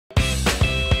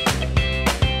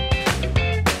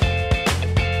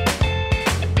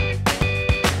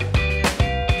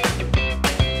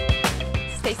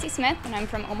Smith, and I'm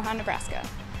from Omaha, Nebraska.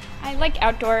 I like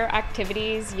outdoor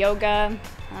activities, yoga.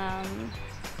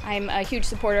 I'm a huge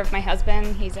supporter of my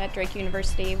husband. He's at Drake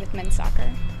University with men's soccer.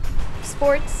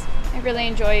 Sports. I really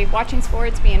enjoy watching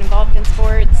sports, being involved in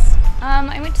sports.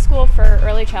 I went to school for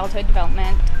early childhood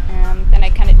development. Then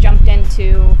I kind of jumped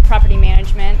into property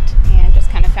management and just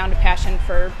kind of found a passion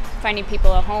for finding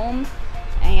people a home.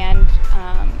 And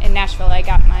in Nashville, I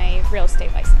got my real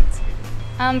estate license.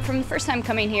 From the first time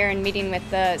coming here and meeting with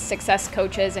the success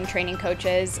coaches and training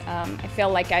coaches, I feel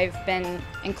like I've been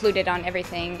included on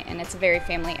everything, and it's a very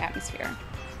family atmosphere.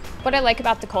 What I like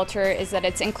about the culture is that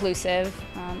it's inclusive.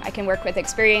 I can work with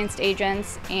experienced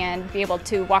agents and be able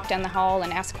to walk down the hall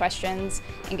and ask questions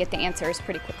and get the answers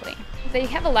pretty quickly. They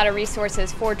have a lot of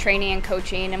resources for training and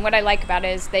coaching, and what I like about it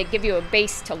is they give you a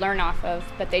base to learn off of,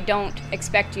 but they don't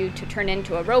expect you to turn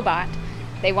into a robot.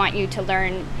 They want you to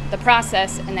learn the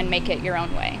process and then make it your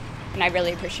own way, and I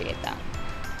really appreciate that.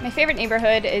 My favorite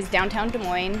neighborhood is downtown Des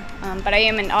Moines, but I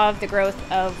am in awe of the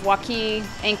growth of Waukee,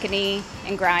 Ankeny,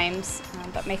 and Grimes,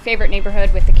 but my favorite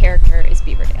neighborhood with the character is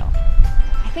Beaverdale.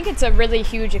 I think it's a really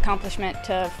huge accomplishment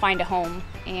to find a home,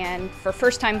 and for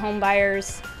first-time home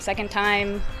buyers,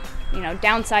 second-time,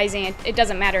 downsizing, it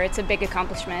doesn't matter. It's a big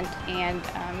accomplishment, and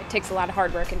it takes a lot of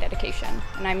hard work and dedication,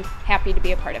 and I'm happy to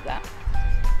be a part of that.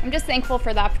 I'm just thankful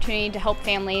for the opportunity to help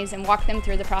families and walk them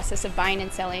through the process of buying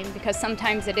and selling, because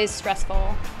sometimes it is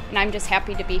stressful, and I'm just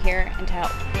happy to be here and to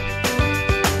help.